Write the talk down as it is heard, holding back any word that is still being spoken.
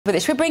With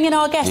it. Should we bring in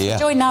our guest? Yeah. We're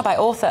joined now by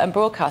author and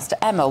broadcaster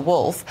Emma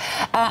Woolf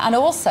and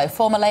also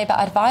former Labour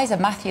advisor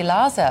Matthew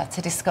Laza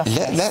to discuss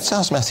this. Let's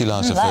ask Matthew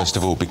Laza first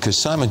of all, because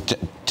Simon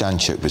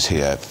Janchuk was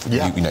here.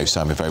 Yeah. You know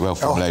Simon very well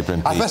from Labour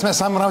MP. I first met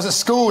Simon when I was at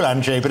school,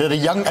 Andrew, but at a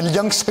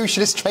young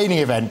socialist training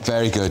event.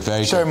 Very good,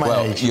 very showing good.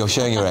 My age. You're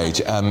showing your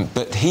age.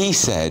 But he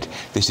said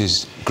this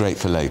is great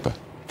for Labour.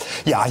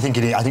 Yeah, I think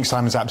it is. I think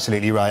Simon's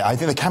absolutely right. I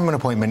think the Cameron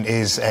appointment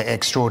is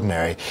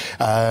extraordinary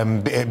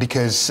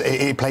because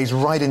it plays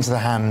right into the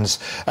hands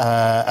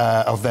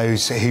of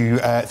those who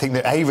think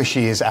that A,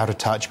 Rishi is out of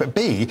touch, but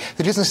B, that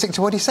he doesn't stick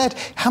to what he said.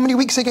 How many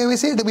weeks ago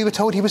is it that we were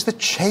told he was the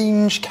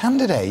change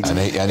candidate? And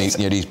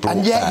he's brought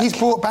and yet back. He's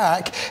brought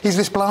back. He's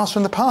this blast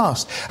from the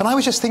past. And I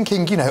was just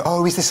thinking, you know,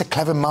 oh, is this a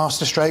clever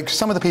masterstroke?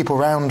 Some of the people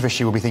around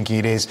Rishi will be thinking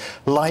it is,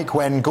 like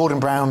when Gordon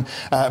Brown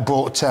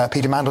brought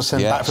Peter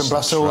Mandelson back from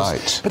Brussels.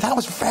 Right. But that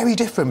was very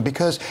different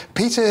because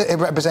Peter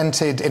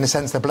represented, in a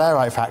sense, the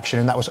Blairite faction,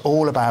 and that was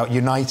all about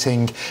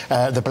uniting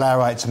the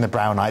Blairites and the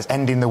Brownites,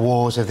 ending the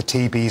wars of the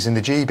TBs and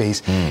the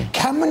GBs.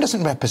 Cameron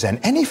doesn't represent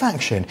any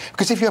faction,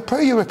 because if you're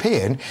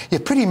pro-European, you're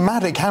pretty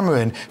mad at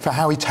Cameron for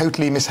how he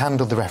totally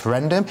mishandled the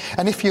referendum,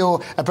 and if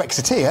you're a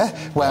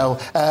Brexiteer,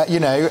 well,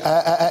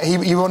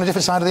 you were on a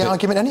different side of the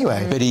argument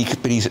anyway.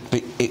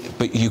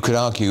 But you could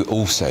argue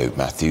also,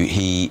 Matthew,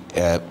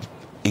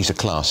 he's a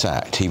class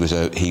act. He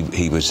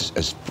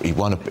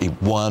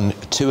won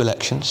 2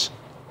 elections,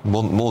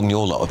 more than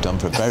your lot have done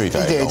for a very,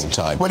 very long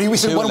time. Well, he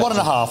was one and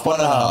a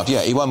half.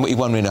 Yeah, he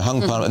won in a hung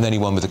parliament, and then he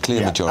won with a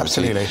clear majority.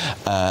 Absolutely.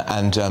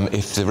 And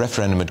if the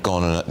referendum had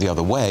gone the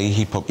other way,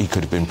 he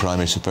could have been Prime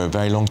Minister for a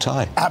very long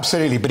time.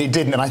 Absolutely, but it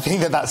didn't, and I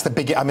think that's the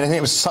big. I mean, I think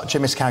it was such a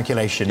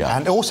miscalculation,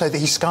 and also that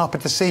he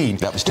scarpered the scene.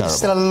 That was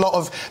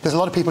terrible. There's a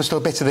lot of people still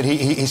bitter that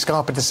he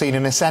scarpered the scene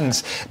in a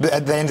sense.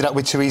 But they ended up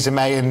with Theresa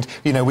May, and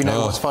we know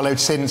what's followed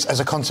since as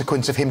a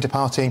consequence of him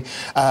departing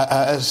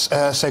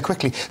so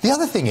quickly. The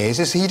other thing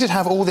is he did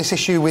have all this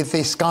issue with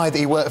this guy that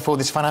he worked for,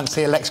 this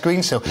financier Lex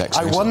Greensill.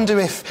 I wonder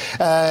if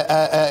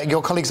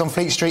your colleagues on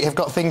Fleet Street have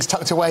got things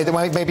tucked away that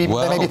they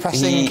may be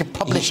pressing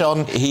publish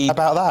on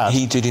about that.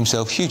 He did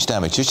himself huge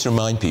damage. Just to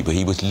remind people,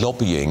 he was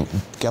lobbying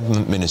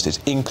government ministers,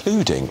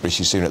 including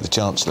Rishi Sunak, the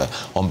Chancellor,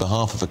 on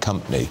behalf of a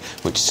company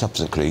which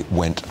subsequently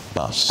went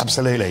bust.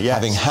 Absolutely, yes.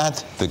 Having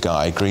had the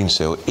guy,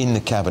 Greensill, in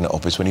the Cabinet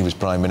Office when he was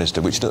Prime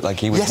Minister, which looked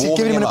like he was he'd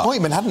given him an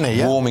appointment, hadn't he?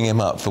 Yeah. Warming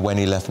him up for when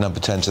he left Number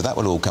 10, so that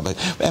will all come back.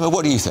 Emma,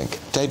 what do you think?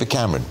 David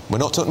Cameron. We're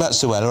not talking about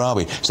Suella, are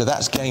we? So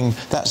that's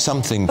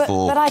something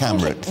for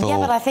Cameron.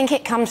 But I think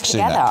it comes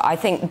together. Sunak. I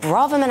think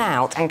Braverman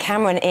out and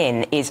Cameron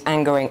in is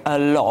angering a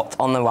lot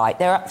on the right.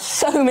 There are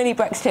so many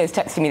Brexiteers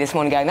texting me this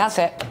morning going, that's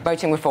it,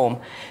 voting reform.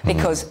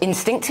 Because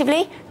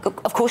instinctively,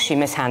 of course she's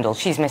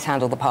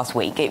mishandled the past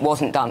week. It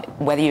wasn't done,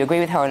 whether you agree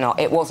with her or not,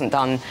 it wasn't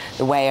done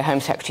the way a Home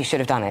Secretary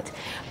should have done it.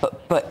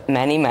 But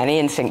many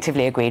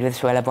instinctively agreed with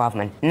Suella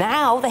Braverman.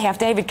 Now they have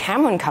David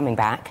Cameron coming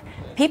back.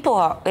 People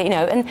are,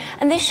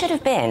 and this should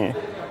have been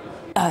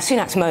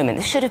Sunak's moment.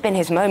 This should have been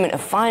his moment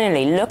of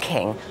finally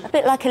looking a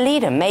bit like a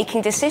leader,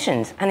 making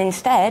decisions. And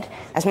instead,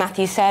 as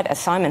Matthew said, as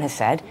Simon has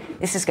said,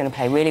 this is going to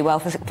play really well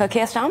for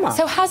Keir Starmer.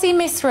 So has he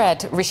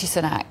misread, Rishi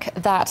Sunak,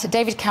 that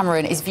David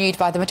Cameron is viewed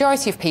by the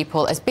majority of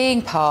people as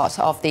being part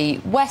of the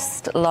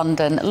West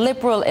London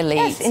liberal elite?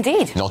 Yes,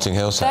 indeed. Notting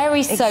Hill.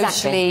 Very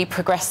socially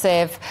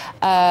progressive,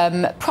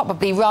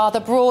 probably rather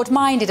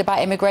broad-minded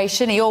about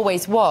immigration. He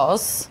always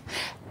was.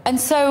 And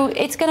so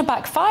it's going to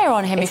backfire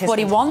on him if what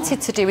he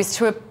wanted to do is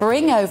to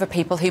bring over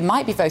people who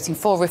might be voting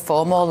for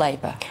reform or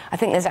Labour. I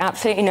think there's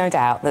absolutely no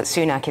doubt that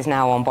Sunak is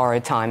now on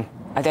borrowed time.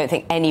 I don't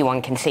think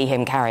anyone can see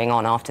him carrying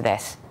on after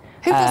this.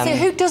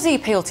 Who does he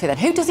appeal to then?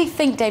 Who does he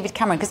think David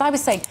Cameron? Because I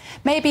was saying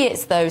maybe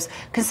it's those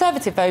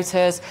Conservative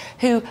voters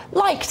who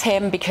liked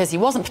him because he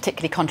wasn't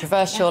particularly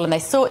controversial and they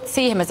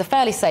see him as a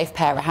fairly safe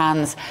pair of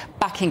hands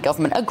back in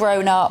government, a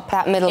grown-up.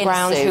 That middle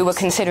ground who were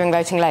considering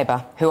voting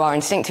Labour, who are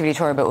instinctively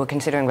Tory but were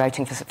considering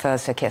voting for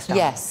Sir Keir Starmer.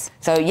 Yes.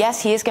 So,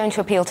 yes, he is going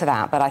to appeal to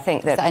that, but I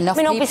think that...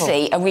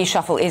 obviously, a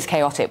reshuffle is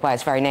chaotic by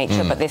its very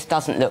nature, but this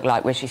doesn't look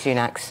like Rishi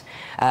Sunak's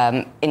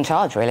in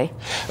charge, really.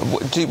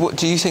 Do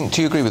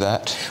you agree with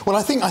that? Well,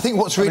 I think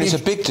what's really... it's a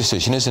big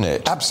decision, isn't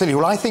it? Absolutely.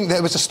 Well, I think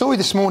there was a story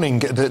this morning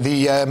that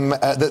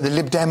the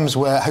Lib Dems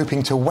were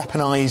hoping to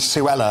weaponise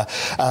Suella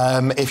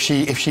if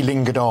she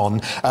lingered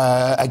on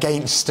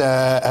against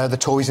the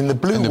Tories in the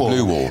blue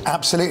wall.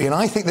 Absolutely. And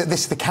I think that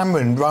the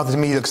Cameron, rather than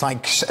me, looks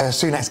like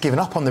Sunak's given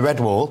up on the red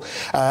wall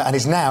and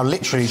is now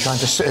literally trying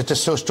to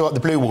straw up the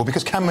blue wall,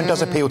 because Cameron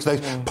does appeal to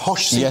those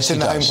posh seats in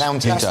the home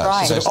counties. That's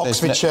right. Sort of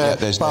Oxfordshire,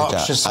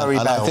 Berkshire, Surrey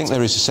belt. I think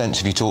there is a sense,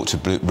 if you talk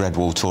to red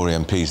wall Tory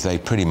MPs, they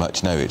pretty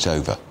much know it's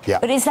over. Yeah.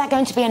 But is that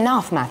going to be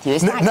enough, Matthew?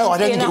 No, I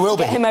don't think it will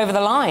be. To get him over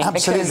the line?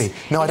 Absolutely.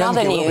 Because no, I don't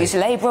think it will be. in other news,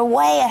 Labour are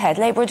way ahead.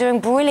 Labour are doing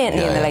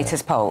brilliantly in the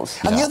latest polls.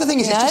 And the other thing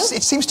is,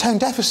 it seems tone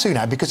deaf for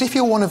Sunak, because if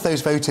you're one of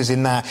those voters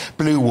in that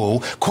blue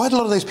wall, quite a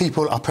lot of those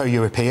people are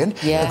pro-European.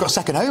 Yeah. They've got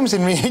second homes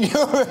in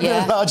Europe,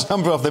 a large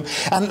number of them,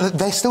 and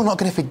they're still not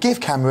going to forgive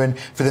Cameron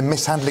for them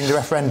mishandling the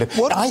referendum.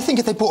 I think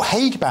if they brought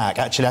Hague back,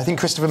 actually, I think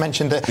Christopher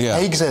mentioned that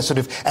Hague's a sort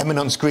of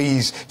eminence grise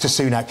MPs to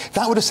Sunak.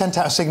 That would have sent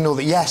out a signal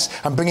that, yes,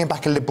 I'm bringing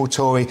back a Liberal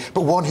Tory,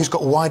 but one who's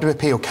got wider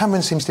appeal.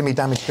 Cameron seems to me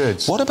damaged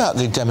goods. What about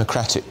the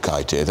democratic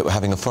idea that we're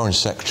having a Foreign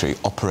Secretary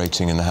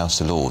operating in the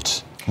House of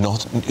Lords?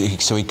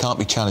 So he can't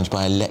be challenged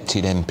by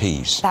elected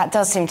MPs. That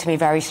does seem to me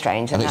very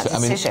strange, and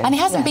and he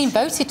hasn't been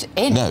voted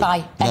in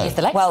by any of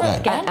the electorate. Well,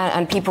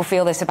 and people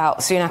feel this about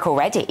Sunak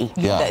already,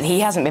 that he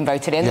hasn't been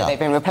voted in, that they've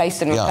been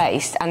replaced and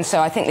replaced, and so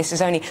I think this is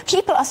only...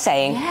 People are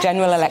saying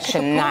general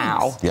election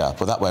now. Yeah,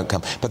 well, that won't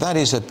come. But that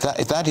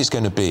is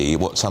going to be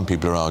what some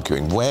people are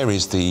arguing. Where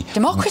is the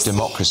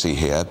democracy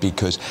here?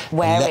 Because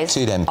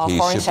elected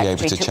MPs should be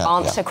able to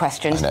answer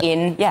questions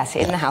in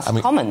the House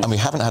of Commons. And we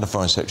haven't had a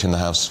Foreign Secretary in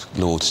the House of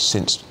Lords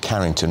since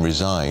Carrington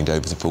resigned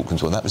over the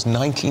Falklands War. That was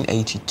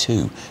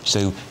 1982.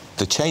 So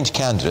the change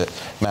candidate,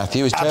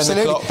 Matthew, has turned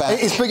the clock back.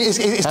 It's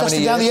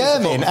dusting down the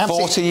ermine.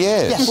 40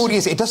 years. Yeah, 40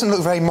 years. It doesn't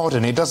look very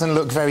modern. It doesn't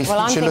look very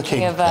future-looking. Well, I'm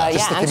thinking of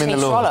Anthony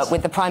Trollope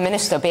with the Prime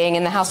Minister being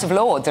in the House of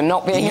Lords and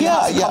not being in the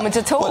House of Commons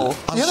at all. Well,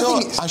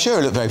 I'm sure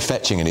he looked very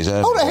fetching in his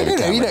early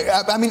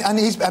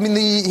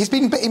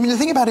the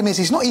thing about him is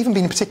he's not even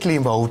been particularly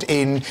involved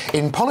in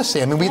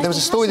policy. I mean, there was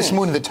a story this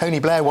morning that Tony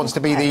Blair wants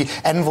to be the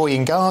envoy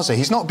in Gaza.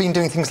 He's not been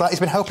doing things like...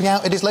 He's been helping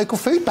out at his local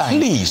food bank.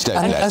 Please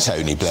don't let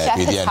Tony Blair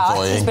be the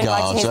envoy in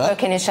Gaza.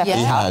 He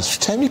has.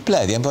 Tony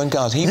Blair, the envoy in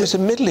Gaza, he was a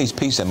Middle East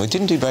peace envoy.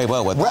 Didn't do very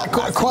well with that.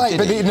 Quite,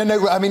 but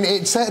I mean,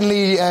 it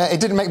certainly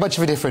it didn't make much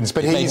of a difference.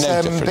 But he's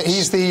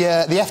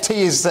the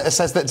FT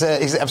says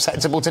that he's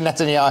acceptable to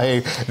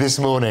Netanyahu this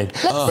morning.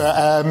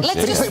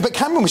 But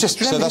Cameron was just...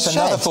 So that's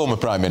another former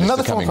Prime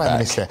Minister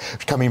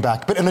coming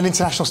back, but on an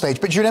international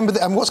stage. But do you remember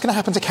what's going to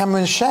happen to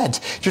Cameron's shed? Do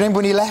you remember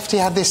when he left, he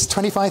had this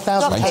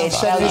 £25,000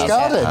 shed in his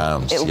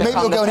garden? Maybe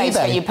it'll go on eBay.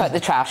 Where you put the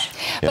trash.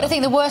 But I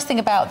think the worst thing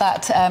about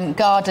that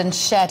garden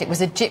shed, it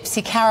was a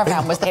gypsy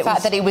caravan, was the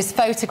fact that he was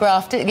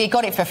photographed. He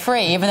got it for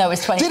free, even though it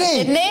was 20.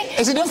 Didn't he?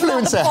 As an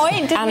influencer.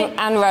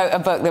 And wrote a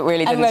book that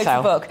really didn't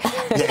sell.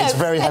 Yeah, it's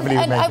very heavily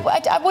made.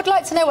 I would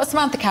like to know what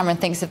Samantha Cameron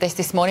thinks of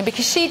this morning,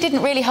 because she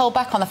didn't really hold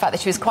back on the fact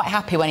that she was quite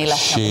happy when he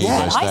left.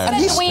 I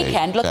spent the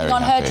weekend looking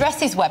on her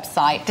dresses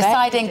website,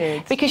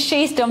 deciding, because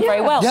she's done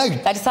very well.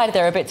 I decided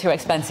they're a bit too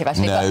expensive,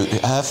 actually. No,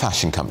 her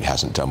fashion company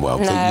hasn't done well.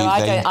 No,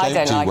 they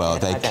don't do well.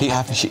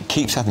 She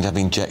keeps having to have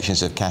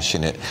injections of cash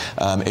in it.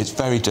 It's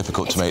very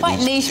difficult to make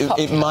these.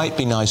 It might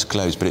be nice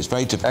clothes, but it's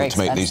very difficult to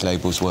make these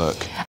labels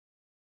work.